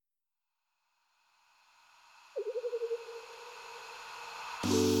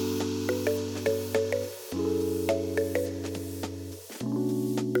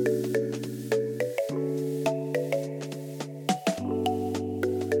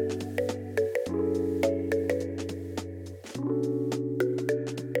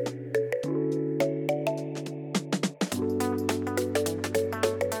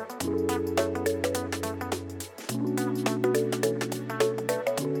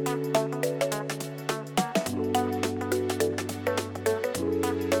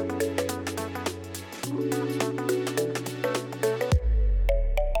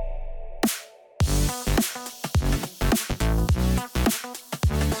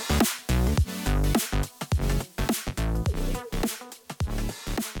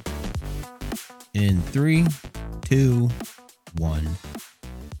Three, two, one.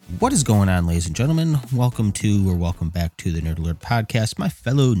 What is going on, ladies and gentlemen? Welcome back to the Nerd Alert Podcast, my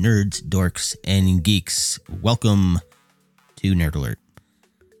fellow nerds, dorks, and geeks. Welcome to Nerd Alert.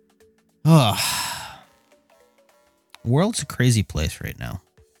 World's a crazy place right now.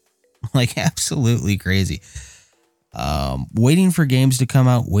 Like, absolutely crazy. Waiting for games to come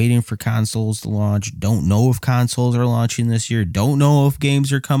out, waiting for consoles to launch. Don't know if consoles are launching this year. Don't know if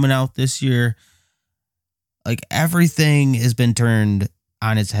games are coming out this year. Like, everything has been turned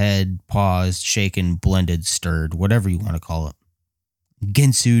on its head, paused, shaken, blended, stirred, whatever you want to call it.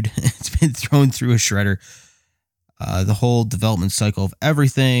 Ginsued. It's been thrown through a shredder. The whole development cycle of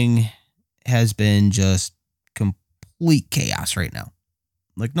everything has been just complete chaos right now.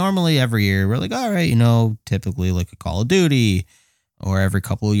 Like, normally every year we're like, all right, typically like a Call of Duty or every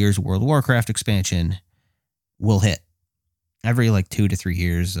couple of years World of Warcraft expansion will hit. Every 2 to 3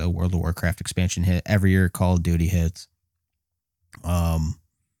 years a World of Warcraft expansion hit. Every year Call of Duty hits.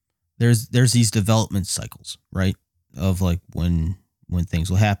 There's these development cycles, right? Of when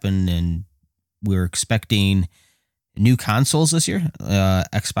things will happen, and we're expecting new consoles this year.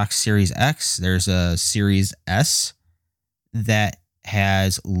 Xbox Series X. There's a Series S that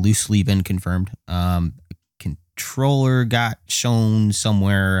has loosely been confirmed. Controller got shown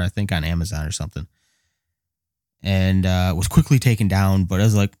somewhere, I think on Amazon or something, and was quickly taken down. But I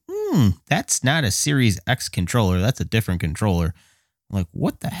was like, that's not a Series X controller. That's a different controller. Like,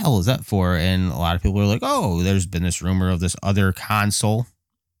 what the hell is that for? And a lot of people are like, oh, there's been this rumor of this other console,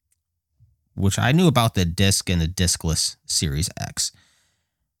 which I knew about the disc and the discless Series X,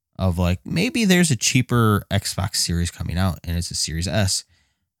 of maybe there's a cheaper Xbox Series coming out and it's a Series S.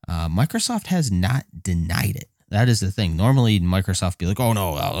 Microsoft has not denied it. That is the thing. Normally Microsoft be like, oh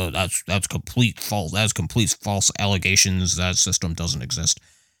no, that's complete false. That's complete false allegations. That system doesn't exist.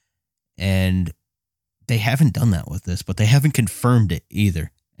 And they haven't done that with this, but they haven't confirmed it either.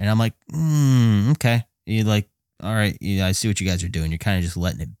 And I'm like, okay. You're like, all right, I see what you guys are doing. You're kind of just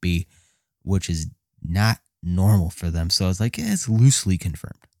letting it be, which is not normal for them. So I was like, it's loosely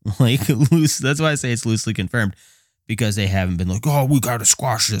confirmed. That's why I say it's loosely confirmed, because they haven't been like, oh, we got to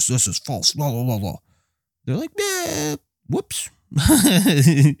squash this. This is false. Blah, blah, blah, blah. They're like, whoops.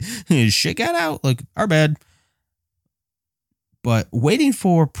 Shit got out. Our bad. But waiting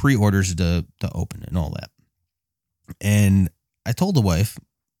for pre-orders to open and all that. And I told the wife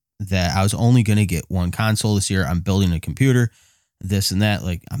that I was only going to get one console this year. I'm building a computer, this and that.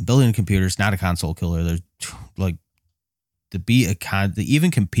 I'm building a computer. It's not a console killer. There's to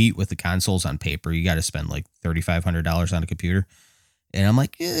even compete with the consoles on paper, you got to spend $3,500 on a computer. And I'm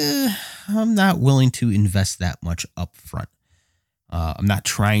like, I'm not willing to invest that much up front. I'm not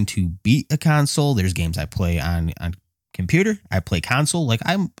trying to beat a console. There's games I play on computer. I play console.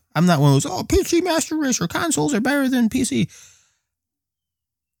 I'm not one of those, PC Master Race or consoles are better than PC.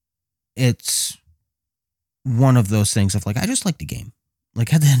 It's one of those things of I just like the game. At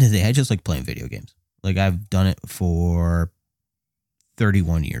the end of the day, I just like playing video games. I've done it for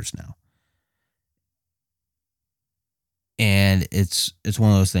 31 years now. And it's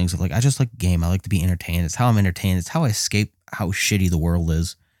one of those things of I just like the game. I like to be entertained. It's how I'm entertained. It's how I escape how shitty the world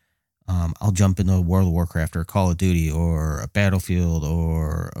is. I'll jump into a World of Warcraft or a Call of Duty or a Battlefield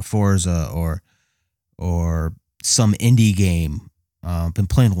or a Forza or some indie game. Been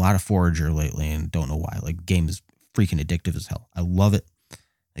playing a lot of Forager lately and don't know why. The game is freaking addictive as hell. I love it.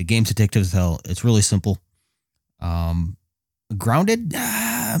 The game's addictive as hell. It's really simple. Grounded,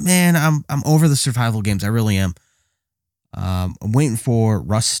 man, I'm over the survival games. I really am. I'm waiting for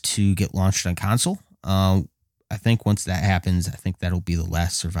Rust to get launched on console. I think once that happens, I think that'll be the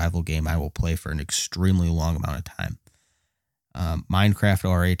last survival game I will play for an extremely long amount of time. Minecraft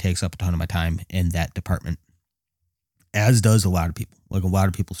already takes up a ton of my time in that department, as does a lot of people. A lot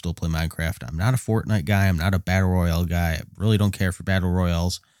of people still play Minecraft. I'm not a Fortnite guy. I'm not a Battle Royale guy. I really don't care for Battle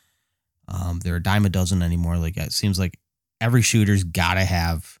Royales. They're a dime a dozen anymore. It seems like every shooter's got to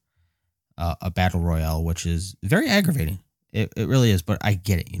have a Battle Royale, which is very aggravating. It really is, but I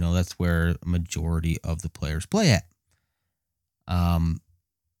get it. That's where a majority of the players play at.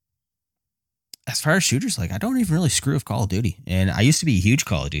 As far as shooters, I don't even really screw with Call of Duty. And I used to be a huge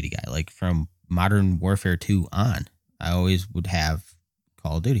Call of Duty guy. From Modern Warfare 2 on, I always would have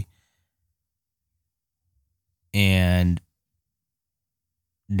Call of Duty. And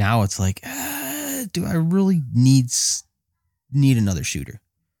now it's do I really need another shooter?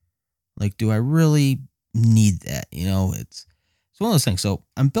 Do I really need that? It's one of those things. So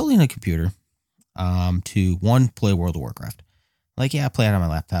I'm building a computer to one, play World of Warcraft. I play it on my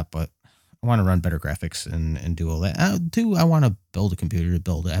laptop, but I want to run better graphics and do all that. Two, I want to build a computer to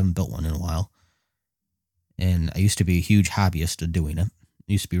build it. I haven't built one in a while. And I used to be a huge hobbyist of doing it.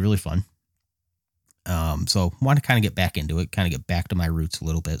 It used to be really fun. So want to kind of get back into it, kind of get back to my roots a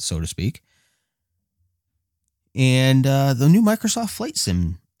little bit, so to speak. And the new Microsoft Flight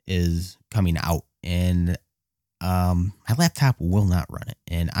Sim is coming out, and my laptop will not run it.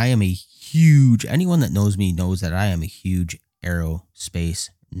 And I am anyone that knows me knows that I am a huge aerospace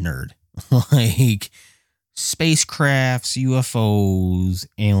nerd. Like spacecrafts, UFOs,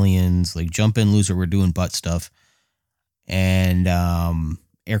 aliens, like jump in, loser, we're doing butt stuff. And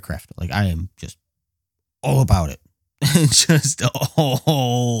aircraft. Like I am just all about it. Just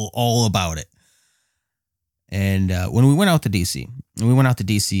all about it. And when we went out to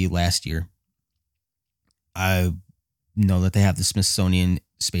DC last year, I know that they have the Smithsonian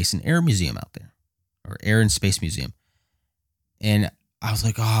Space and Air Museum out there, or Air and Space Museum. And I was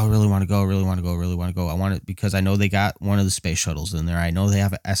like, oh, I really want to go. I want it because I know they got one of the space shuttles in there. I know they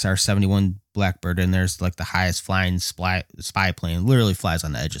have an SR-71 Blackbird in there. It's like the highest flying spy plane, literally flies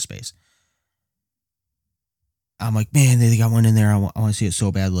on the edge of space. I'm like, man, they got one in there. I want to see it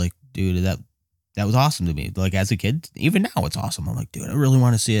so bad. Like, dude, that was awesome to me. Like as a kid, even now it's awesome. I'm like, dude, I really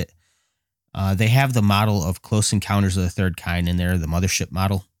want to see it. They have the model of Close Encounters of the Third Kind in there, the mothership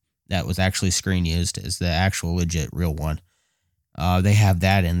model that was actually screen used as the actual legit real one. They have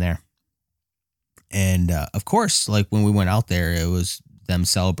that in there. And of course, like when we went out there, it was them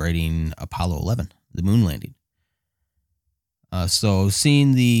celebrating Apollo 11, the moon landing. So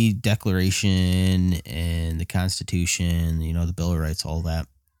seeing the Declaration and the Constitution, the Bill of Rights, all that.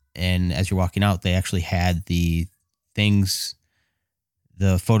 And as you're walking out, they actually had the things,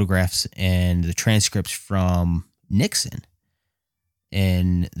 the photographs and the transcripts from Nixon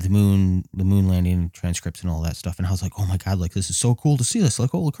and the moon landing transcripts and all that stuff. And I was like, oh my God, like this is so cool to see this.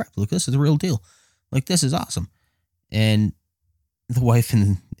 Like, holy crap, like this is the real deal. Like this is awesome. And the wife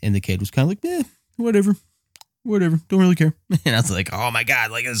and the kid was kind of like, eh, whatever, don't really care. And I was like, oh my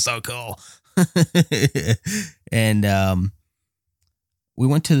God, like it's so cool. And we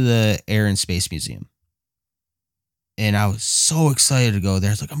went to the Air and Space Museum. And I was so excited to go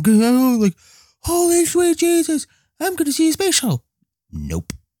there. It's like, I'm gonna go, like, holy sweet Jesus, I'm gonna see a space shuttle.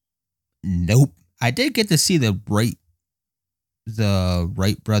 Nope. I did get to see the Wright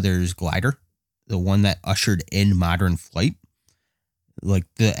brothers glider, the one that ushered in modern flight. Like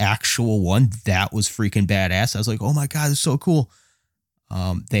the actual one, that was freaking badass. I was like, oh my God, it's so cool.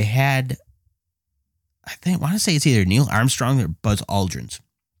 They had, I want to say it's either Neil Armstrong or Buzz Aldrin's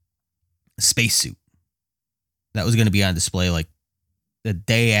spacesuit that was going to be on display like the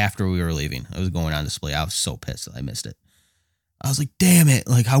day after we were leaving. It was going on display. I was so pissed that I missed it. I was like, damn it.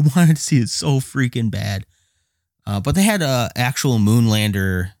 Like I wanted to see it so freaking bad. But they had a actual moon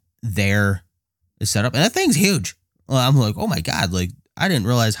lander there set up, and that thing's huge. Well, I'm like, oh my God. Like I didn't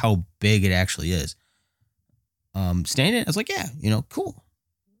realize how big it actually is. Standing in it, I was like, yeah, cool.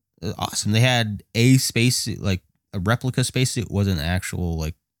 Awesome. They had a spacesuit, like a replica spacesuit. It wasn't an actual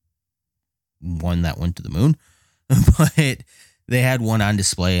like one that went to the moon, but they had one on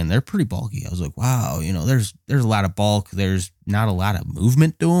display and they're pretty bulky. I was like, wow, there's a lot of bulk. There's not a lot of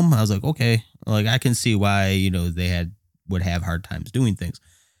movement to them. I was like, okay, like I can see why, they would have hard times doing things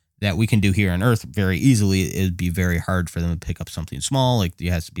that we can do here on Earth very easily. It'd be very hard for them to pick up something small. Like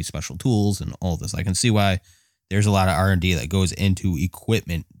there has to be special tools and all this. I can see why there's a lot of R&D that goes into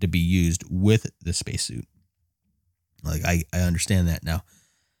equipment to be used with the spacesuit. Like I understand that now.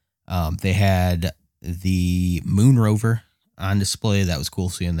 They had the moon rover on display. That was cool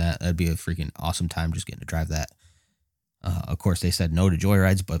seeing that. That'd be a freaking awesome time just getting to drive that. Of course, they said no to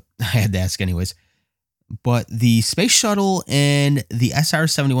joyrides, but I had to ask anyways. But the space shuttle and the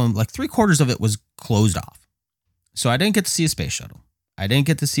SR-71, like 3/4 of it was closed off. So I didn't get to see a space shuttle. I didn't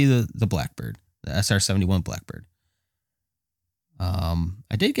get to see the Blackbird, the SR-71 Blackbird.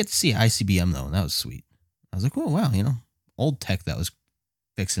 I did get to see ICBM though, and that was sweet. I was like, oh wow, old tech that was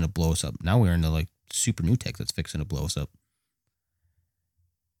fixing to blow us up. Now we're in the like super new tech that's fixing to blow us up.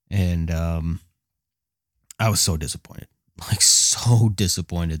 And I was so disappointed. Like so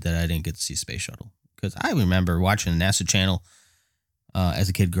disappointed that I didn't get to see space shuttle. Because I remember watching the NASA channel as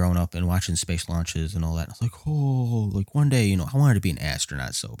a kid growing up and watching space launches and all that. I was like, oh, like one day, I wanted to be an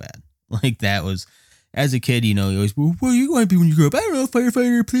astronaut so bad. Like that was, as a kid, you always, well, what are you going to be when you grow up? I don't know,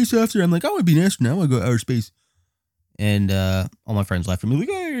 firefighter, police officer. I'm like, I want to be an astronaut. I want to go to outer space. And all my friends laughed at me like,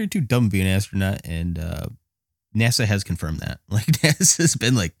 oh, you're too dumb to be an astronaut. And NASA has confirmed that. Like NASA's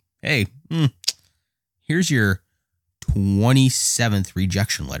been like, hey, here's your 27th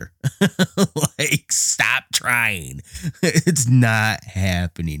rejection letter. Like, stop trying. It's not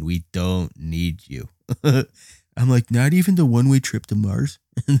happening. We don't need you. I'm like, not even the one-way trip to Mars?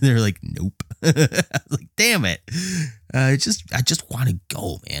 And they're like, nope. I was like, damn it. I just want to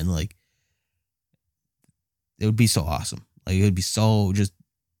go, man. Like, it would be so awesome. Like, it would be so just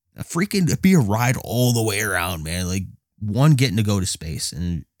a freaking, it'd be a ride all the way around, man. Like, one, getting to go to space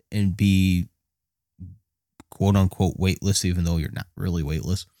and be quote unquote weightless, even though you're not really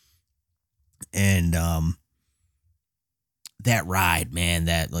weightless. And that ride, man,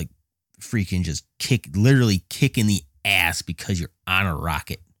 that like freaking just literally kicking the ass because you're on a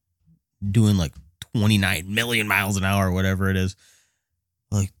rocket doing like 29 million miles an hour or whatever it is.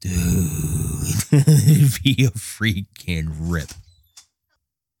 Like, dude, it'd be a freaking rip.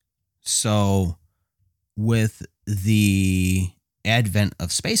 So with the advent of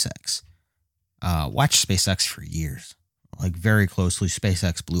SpaceX, watched SpaceX for years, like very closely,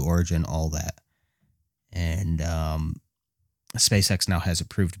 SpaceX, Blue Origin, all that. And SpaceX now has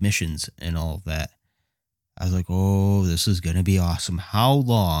approved missions and all of that. I was like, oh, this is going to be awesome. How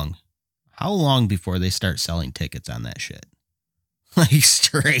long before they start selling tickets on that shit? Like,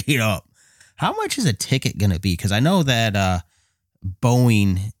 straight up. How much is a ticket going to be? Because I know that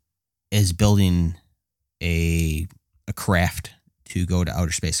Boeing is building a craft to go to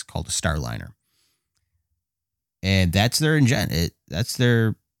outer space called a Starliner. And that's their intent. That's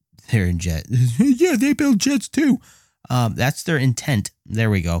their intent. Yeah, they build jets too. That's their intent. There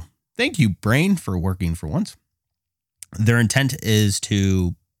we go. Thank you, brain, for working for once. Their intent is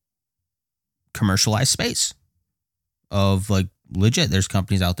to commercialize space. Of like legit, there's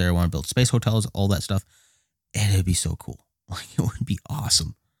companies out there who want to build space hotels, all that stuff. And it'd be so cool. Like, it would be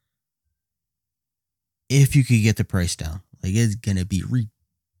awesome. If you could get the price down. Like, it's going to be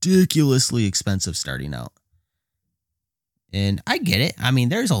ridiculously expensive starting out. And I get it. I mean,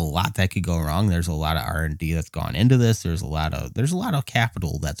 there's a lot that could go wrong. There's a lot of R&D that's gone into this. There's a lot of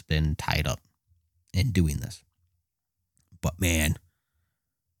capital that's been tied up in doing this. But man,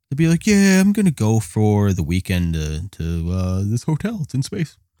 they'd be like, yeah, I'm going to go for the weekend to this hotel. It's in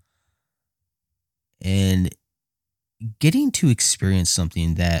space. And getting to experience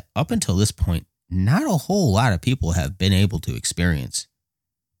something that up until this point, not a whole lot of people have been able to experience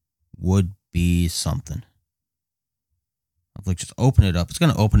would be something. Like, just open it up. It's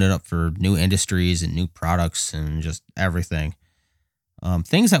going to open it up for new industries and new products and just everything.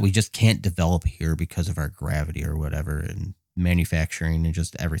 Things that we just can't develop here because of our gravity or whatever, and manufacturing and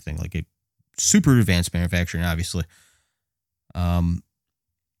just everything. Like, a super advanced manufacturing, obviously. But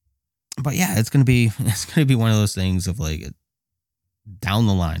yeah, it's going to be one of those things of like down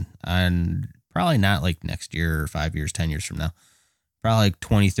the line, and probably not like next year or 5 years, 10 years from now, probably like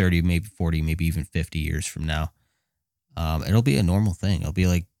 20, 30, maybe 40, maybe even 50 years from now. It'll be a normal thing. It'll be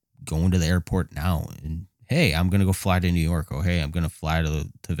like going to the airport now and, hey, I'm going to go fly to New York. Oh, hey, I'm going to fly to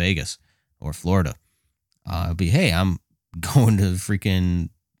Vegas or Florida. It'll be, hey, I'm going to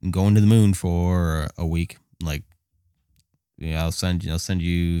the moon for a week. Like, yeah, I'll send you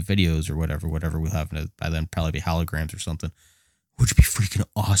videos or whatever we'll have. By then probably be holograms or something, which would be freaking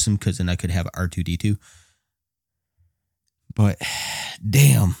awesome. Cause then I could have R2-D2, but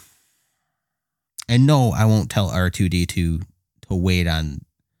damn. And no, I won't tell R2-D2 to wait on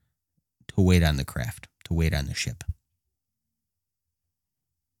the craft, to wait on the ship.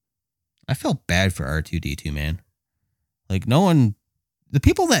 I felt bad for R2-D2, man. Like, the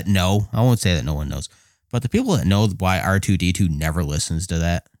people that know, I won't say that no one knows, but the people that know why R2-D2 never listens to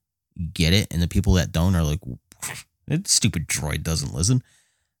that get it. And the people that don't are like, that stupid droid doesn't listen.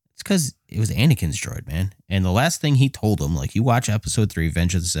 It's because it was Anakin's droid, man. And the last thing he told him, like, you watch episode 3,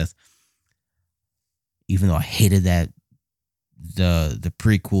 Revenge of the Sith, even though I hated that, the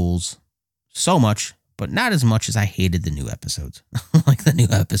prequels so much, but not as much as I hated the new episodes. Like, the new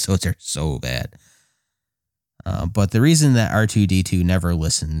episodes are so bad. But the reason that R2-D2 never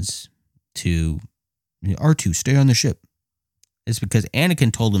listens to R2, stay on the ship, is because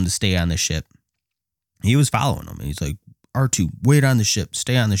Anakin told him to stay on the ship. He was following him. And he's like, R2, wait on the ship,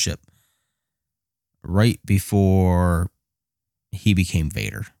 stay on the ship. Right before he became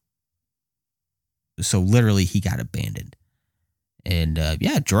Vader. So literally he got abandoned. And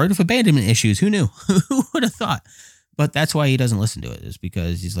yeah, droid with abandonment issues. Who knew? Who would have thought? But that's why he doesn't listen to it, is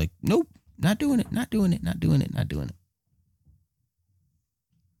because he's like, nope, not doing it.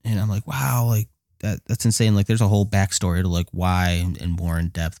 And I'm like, wow, like that's insane. Like, there's a whole backstory to like why and more in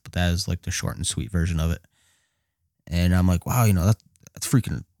depth, but that is like the short and sweet version of it. And I'm like, wow, that's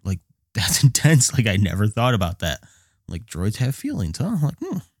freaking, like, that's intense. Like, I never thought about that. Like, droids have feelings, huh? I'm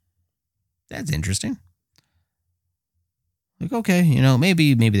like, that's interesting. Like, okay,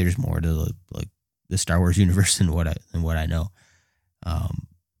 maybe there's more to like the Star Wars universe than what I know.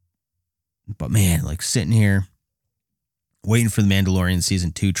 But man, like, sitting here Waiting for the Mandalorian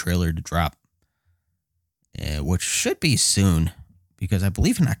season 2 trailer to drop, which should be soon, because I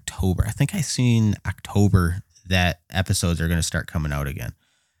believe in October. I think I seen October that episodes are going to start coming out again.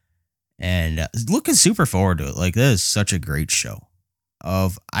 And looking super forward to it. Like, that is such a great show.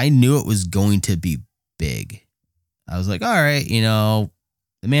 I knew it was going to be big. I was like, all right,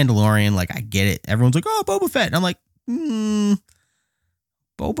 the Mandalorian, like, I get it. Everyone's like, oh, Boba Fett. And I'm like,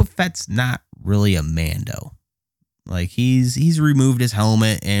 Boba Fett's not really a Mando. Like, he's removed his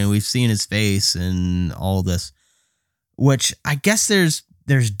helmet and we've seen his face and all this, which I guess there's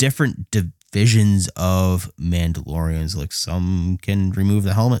different divisions of Mandalorians. Like, some can remove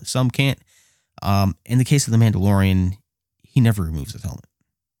the helmet, some can't. In the case of the Mandalorian, he never removes his helmet.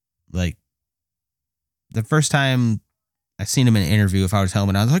 Like, the first time I seen him in an interview without his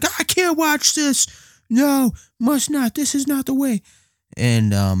helmet, I was like, I can't watch this. No, must not. This is not the way.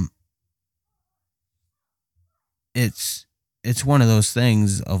 And it's one of those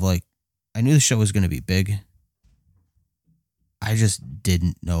things of, like, I knew the show was going to be big. I just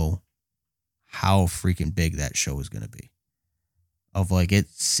didn't know how freaking big that show was going to be. Of, like, it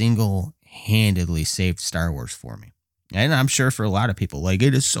single-handedly saved Star Wars for me. And I'm sure for a lot of people, like,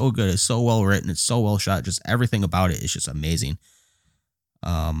 it is so good. It's so well written. It's so well shot. Just everything about it is just amazing.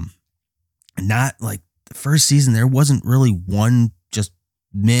 Not like the first season, there wasn't really one just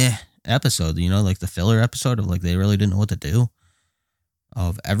meh episode, like the filler episode of, like, they really didn't know what to do.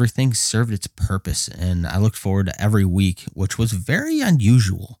 Of everything served its purpose. And I looked forward to every week, which was very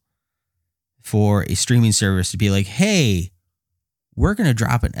unusual for a streaming service to be like, hey, we're going to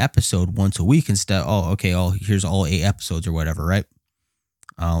drop an episode once a week instead. Oh, okay. Here's all 8 episodes or whatever, right?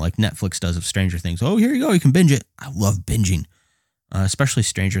 Like Netflix does of Stranger Things. Oh, here you go. You can binge it. I love binging, especially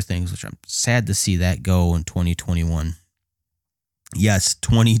Stranger Things, which I'm sad to see that go in 2021. Yes,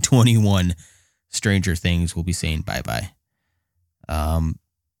 2021 Stranger Things will be saying bye-bye.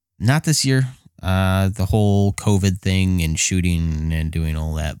 Not this year. The whole COVID thing and shooting and doing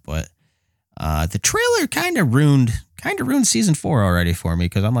all that, but the trailer kind of ruined season 4 already for me,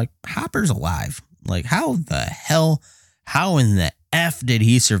 because I'm like, Hopper's alive. Like, how in the F did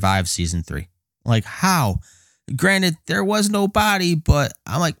he survive season 3? Like, how? Granted, there was no body, but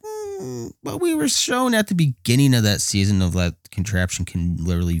I'm like, but we were shown at the beginning of that season of that contraption can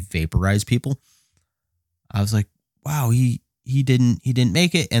literally vaporize people. I was like, wow, he didn't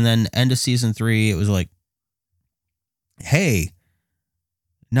make it. And then end of season 3, it was like, hey,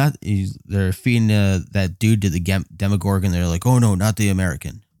 they're feeding that dude to the Demogorgon. They're like, oh no, not the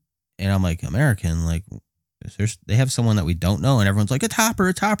American. And I'm like, American? Like, they have someone that we don't know, and everyone's like, it's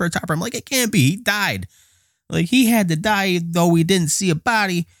Hopper. I'm like, it can't be. He died. Like, he had to die, though we didn't see a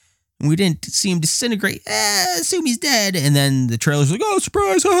body and we didn't see him disintegrate. Assume he's dead. And then the trailer's like, oh,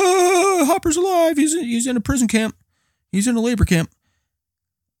 surprise! Hopper's alive. He's in a prison camp. He's in a labor camp.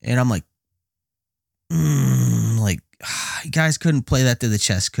 And I'm like, you guys couldn't play that to the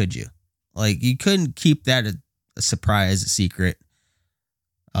chest, could you? Like, you couldn't keep that a surprise, a secret.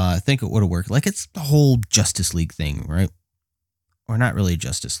 I think it would have worked. Like, it's the whole Justice League thing, right? Or not really a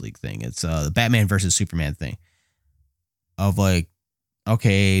Justice League thing. It's the Batman versus Superman thing. Of, like,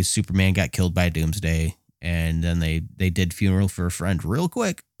 okay, Superman got killed by Doomsday, and then they did Funeral for a Friend real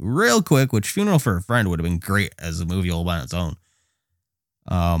quick, which Funeral for a Friend would have been great as a movie all on its own.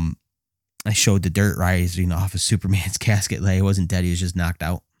 I showed the dirt rising off of Superman's casket. Like, he wasn't dead, he was just knocked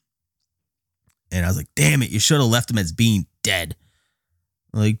out. And I was like, damn it, you should have left him as being dead.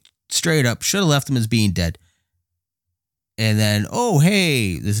 Like, straight up, should have left him as being dead. And then, oh,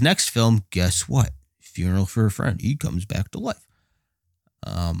 hey, this next film, guess what? Funeral for a Friend. He comes back to life.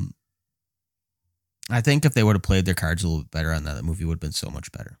 I think if they would have played their cards a little bit better on that, movie would have been so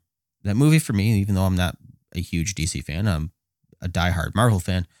much better. That movie, for me, even though I'm not a huge DC fan, I'm a diehard Marvel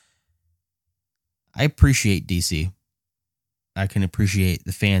fan, I appreciate DC. I can appreciate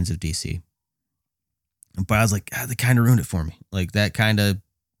the fans of DC. But I was like, God, they kind of ruined it for me. Like, that kind of,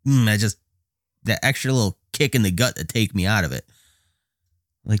 that extra little kick in the gut to take me out of it.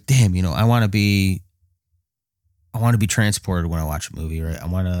 Like, damn, I want to be transported when I watch a movie, right? I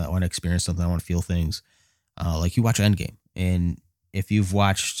want to experience something. I want to feel things. Like, you watch Endgame, and if you've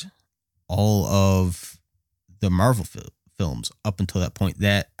watched all of the Marvel films up until that point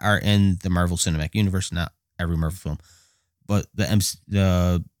that are in the Marvel Cinematic Universe, not every Marvel film, but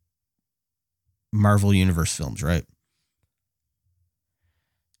the Marvel Universe films, right?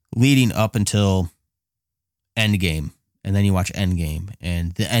 Leading up until Endgame, and then you watch Endgame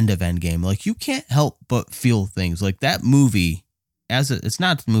and the end of Endgame, like, you can't help but feel things. Like, that movie, it's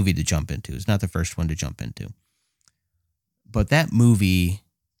not the movie to jump into. It's not the first one to jump into. But that movie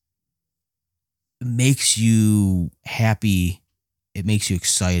makes you happy. It makes you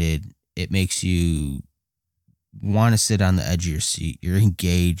excited. It makes you want to sit on the edge of your seat. You're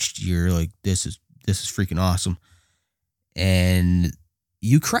engaged. You're like, this is freaking awesome. And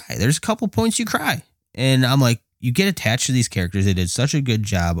you cry. There's a couple points you cry. And I'm like, you get attached to these characters. They did such a good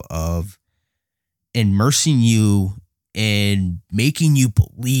job of immersing you and making you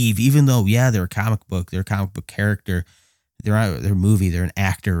believe, even though, yeah, they're a comic book character. They're a movie. They're an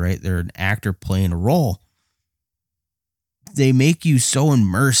actor, right? They're an actor playing a role. They make you so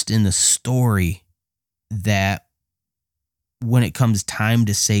immersed in the story that when it comes time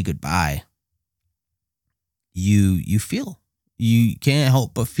to say goodbye, you feel. You can't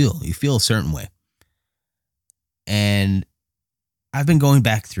help but feel. You feel a certain way. And I've been going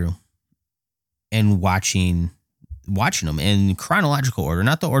back through and watching them in chronological order,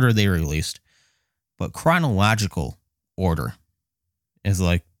 not the order they released, but chronological order is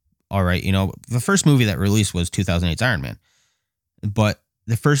like, all right, the first movie that released was 2008's Iron Man, but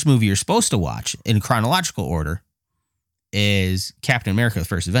the first movie you're supposed to watch in chronological order is Captain America: The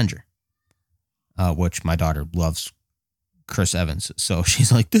First Avenger, which my daughter loves Chris Evans. So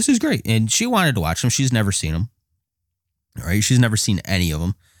she's like, this is great. And she wanted to watch them. She's never seen them. All right. She's never seen any of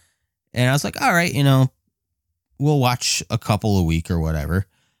them. And I was like, all right, we'll watch a couple a week or whatever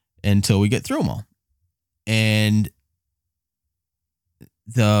until we get through them all. And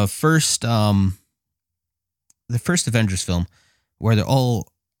the first Avengers film, where they're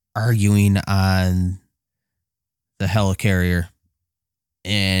all arguing on the helicarrier,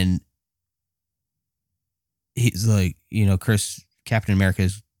 and he's like, Captain America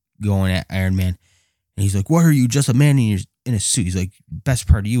is going at Iron Man, and he's like, "What are you, just a man in a suit?" He's like, "Best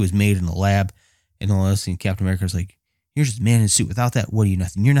part of you is made in the lab," and all this. And Captain America's like, "You're just a man in a suit. Without that, what are you?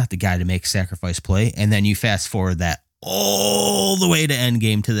 Nothing. You're not the guy to make sacrifice play." And then you fast forward that all the way to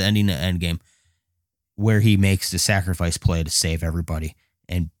Endgame, to the ending of Endgame, where he makes the sacrifice play to save everybody,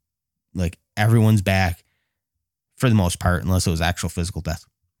 and like everyone's back for the most part, unless it was actual physical death.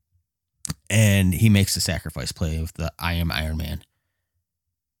 And he makes the sacrifice play with the "I am Iron Man."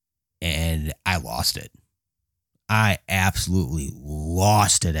 And I lost it. I absolutely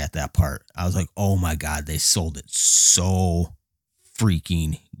lost it at that part. I was like, oh my God, they sold it so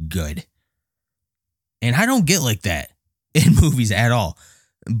freaking good. And I don't get like that in movies at all.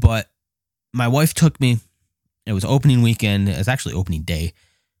 But my wife took me. It was opening weekend. It was actually opening day.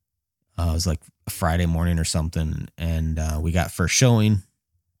 It was like a Friday morning or something. And we got first showing.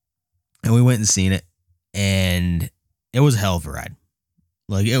 And we went and seen it. And it was a hell of a ride.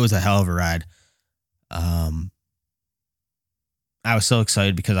 Like, it was a hell of a ride. I was so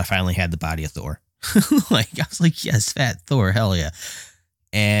excited because I finally had the body of Thor. I was like, yes, fat Thor, hell yeah.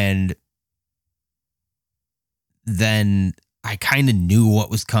 And then I kind of knew what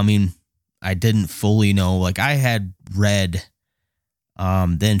was coming. I didn't fully know. Like, I had read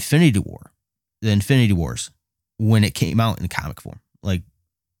the Infinity Wars when it came out in comic form. Like,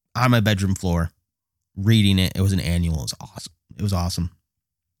 on my bedroom floor, reading it. It was an annual. It was awesome. It was awesome.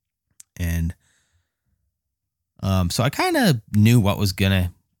 And so I kind of knew what was going to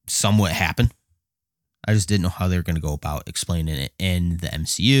somewhat happen. I just didn't know how they were going to go about explaining it in the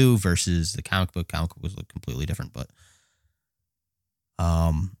MCU versus the comic book. Comic book was completely different, but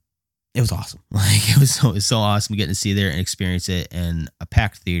it was awesome. Like, it was so awesome getting to see there and experience it in a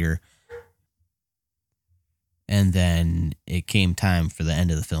packed theater. And then it came time for the end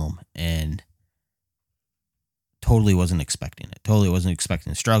of the film, and totally wasn't expecting it. Totally wasn't expecting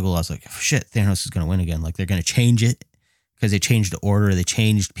the struggle. I was like, oh, shit, Thanos is going to win again. Like, they're going to change it because they changed the order. They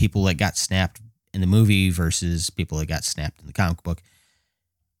changed people that got snapped in the movie versus people that got snapped in the comic book.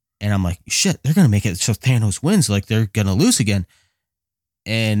 And I'm like, shit, they're going to make it so Thanos wins. Like, they're going to lose again.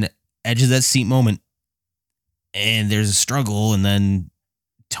 And edge of that seat moment. And there's a struggle. And then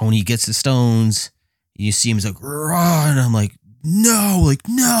Tony gets the stones. You see him, he's like, run. I'm like, no.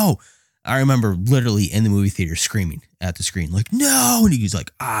 I remember literally in the movie theater screaming at the screen, like, no. And he's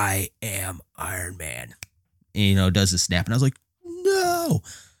like, I am Iron Man. And, does the snap. And I was like, no.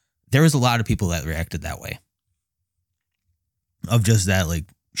 There was a lot of people that reacted that way. Of just that, like,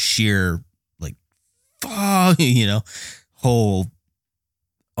 sheer, like, whole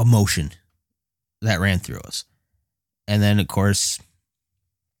emotion that ran through us. And then, of course,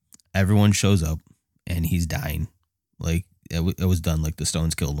 everyone shows up and he's dying. Like, it was done. Like, the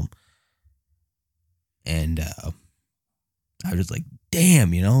stones killed him. And I was just like,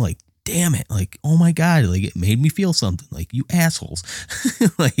 damn, like, damn it. Like, oh my God. Like, it made me feel something. Like, you assholes.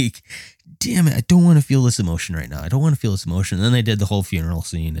 Like, damn it. I don't want to feel this emotion right now. I don't want to feel this emotion. And then they did the whole funeral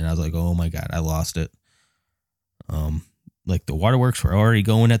scene. And I was like, oh my God, I lost it. Like, the waterworks were already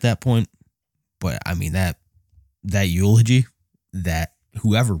going at that point. But I mean, that eulogy, that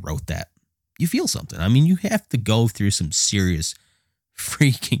whoever wrote that, you feel something. I mean, you have to go through some serious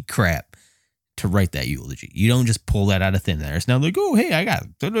freaking crap to write that eulogy. You don't just pull that out of thin air. It's not like, oh, hey, I got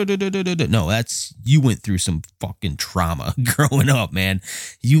it. No, that's, you went through some fucking trauma growing up, man.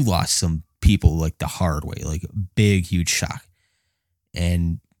 You lost some people like the hard way, like a big, huge shock,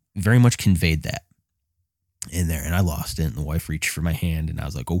 and very much conveyed that in there. And I lost it, and the wife reached for my hand, and I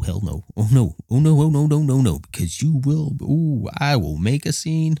was like, oh, hell no. Oh, no. Oh, no. Oh, no, no, no, no. Because you will. Ooh, I will make a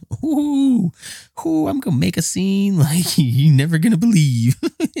scene. Ooh, I'm going to make a scene like you're never going to believe.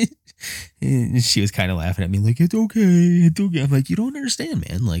 And she was kind of laughing at me like, it's okay. It's okay. I'm like, you don't understand,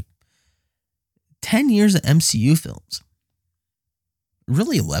 man. Like, 10 years of MCU films.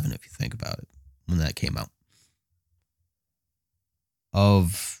 Really 11 if you think about it, when that came out.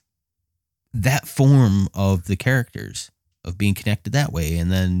 Of that form of the characters, of being connected that way,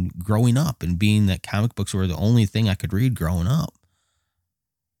 and then growing up and being that comic books were the only thing I could read growing up.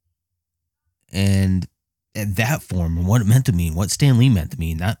 And at that form, and what it meant to me, and what Stan Lee meant to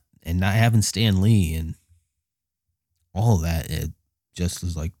me, not having Stan Lee and all of that, it just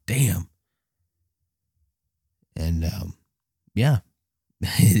was like, damn. And yeah,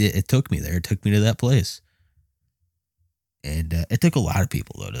 it took me there. It took me to that place. And it took a lot of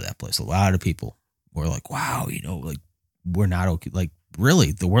people to go to that place. A lot of people were like, wow, like, we're not okay. Like,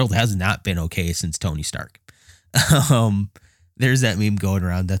 really, the world has not been okay since Tony Stark. There's that meme going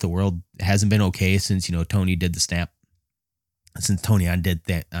around that the world hasn't been okay since, Tony did the snap. Since Tony did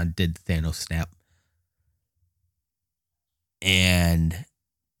the Thanos snap. And,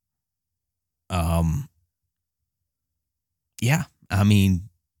 yeah, I mean,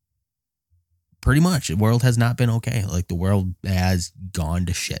 pretty much the world has not been okay. Like, the world has gone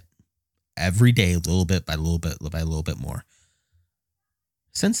to shit every day, a little bit by a little bit by a little bit more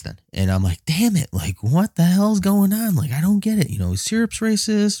since then. And I'm like, damn it. Like, what the hell's going on? Like, I don't get it. Syrup's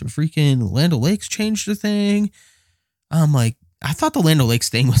racist, or freaking Land O'Lakes changed the thing. I'm like, I thought the Land O'Lakes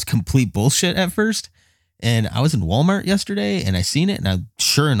thing was complete bullshit at first. And I was in Walmart yesterday and I seen it, and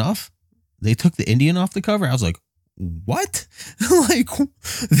sure enough, they took the Indian off the cover. I was like, what? Like,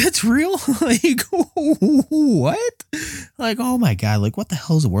 that's real? Like, what? Like, oh my God. Like, what the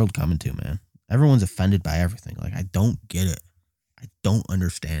hell is the world coming to, man? Everyone's offended by everything. Like, I don't get it. I don't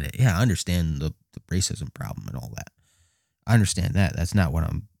understand it. Yeah, I understand the racism problem and all that. I understand that. That's not what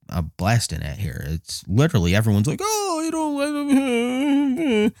I'm blasting at here. It's literally everyone's like, oh, you don't let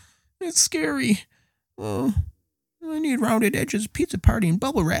them. It's scary. Oh, I need rounded edges, pizza party, and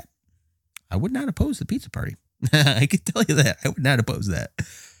bubble wrap. I would not oppose the pizza party. I can tell you that. I would not oppose that.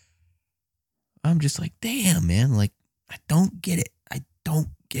 I'm just like, damn, man. Like, I don't get it. I don't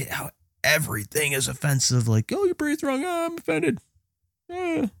get how everything is offensive. Like, oh, you breathed wrong. Oh, I'm offended.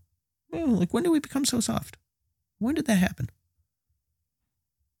 Like, when did we become so soft? When did that happen?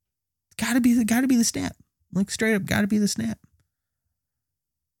 Gotta be the snap. Like, straight up, gotta be the snap.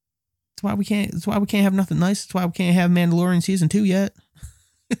 That's why we can't have nothing nice. That's why we can't have Mandalorian season 2 yet.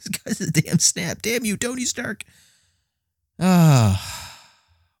 This guy's a damn snap. Damn you, Tony Stark. But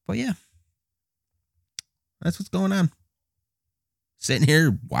yeah. That's what's going on. Sitting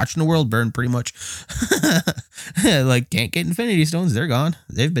here watching the world burn, pretty much. Like, can't get Infinity Stones. They're gone.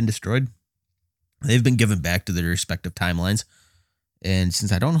 They've been destroyed. They've been given back to their respective timelines. And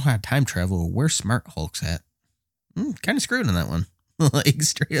since I don't know how to time travel, where's Smart Hulk's at? Kind of screwed on that one. Like,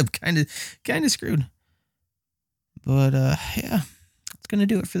 straight up kind of screwed. But yeah. That's going to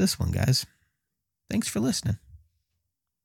do it for this one, guys. Thanks for listening.